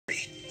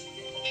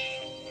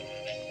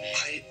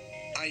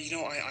I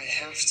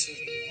have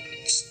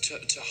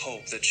to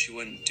hope that she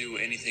wouldn't do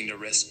anything to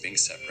risk being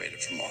separated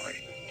from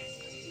Mari.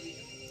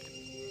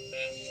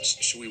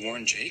 Should we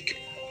warn Jake?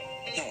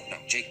 No,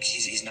 Jake,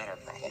 he's not our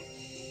problem.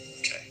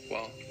 Okay,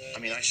 well, I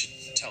mean, I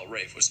should tell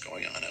Rafe what's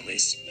going on, at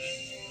least.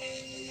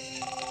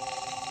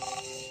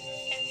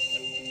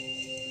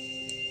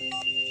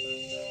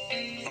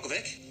 Uncle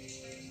Vic?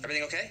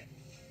 Everything okay?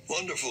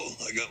 Wonderful.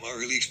 I got my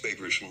release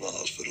papers from the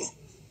hospital.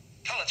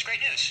 Oh, that's great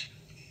news.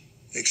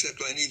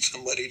 Except I need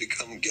somebody to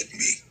come get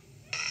me.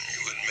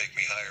 You wouldn't make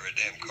me hire a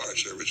damn car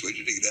service, would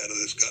you, to get out of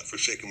this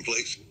godforsaken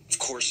place? Of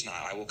course not.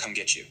 I will come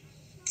get you.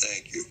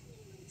 Thank you.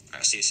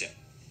 I'll see you soon.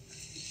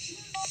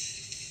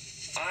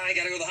 I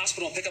gotta go to the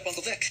hospital and pick up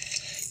Uncle Vic.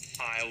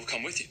 I will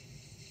come with you.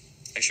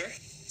 Are you sure?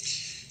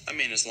 I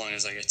mean, as long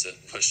as I get to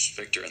push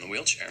Victor in the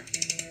wheelchair.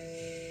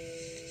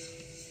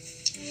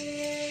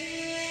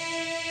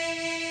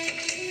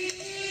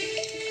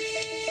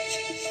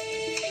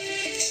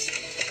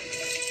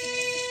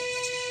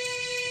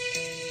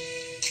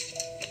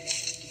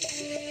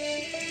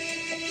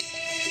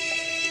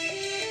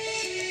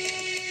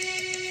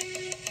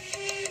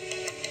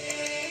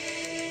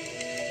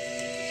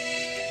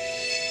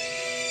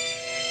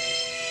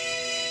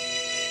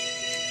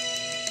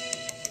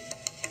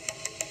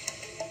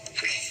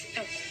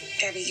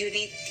 Gabby, you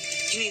need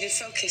to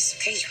focus,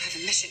 okay? You have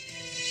a mission.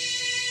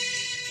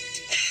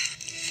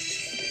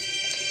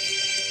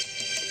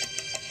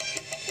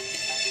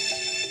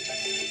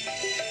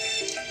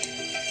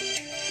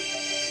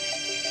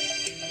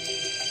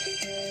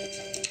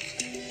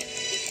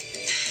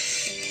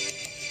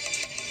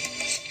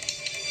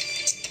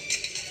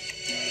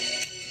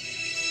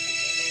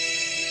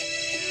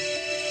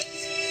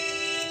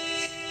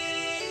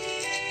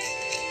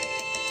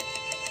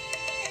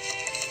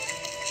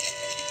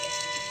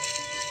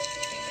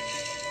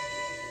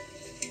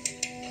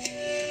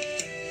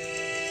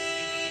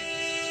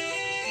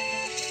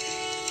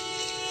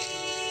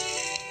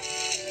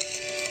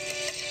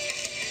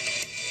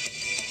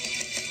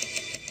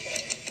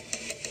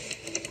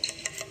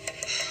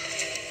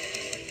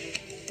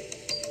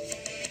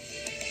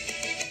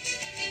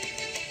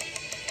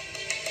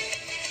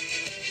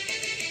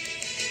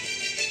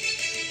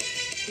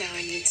 Now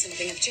I need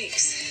something of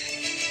Jake's.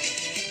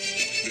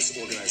 This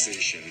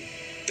organization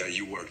that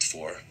you worked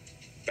for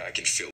back in Philly.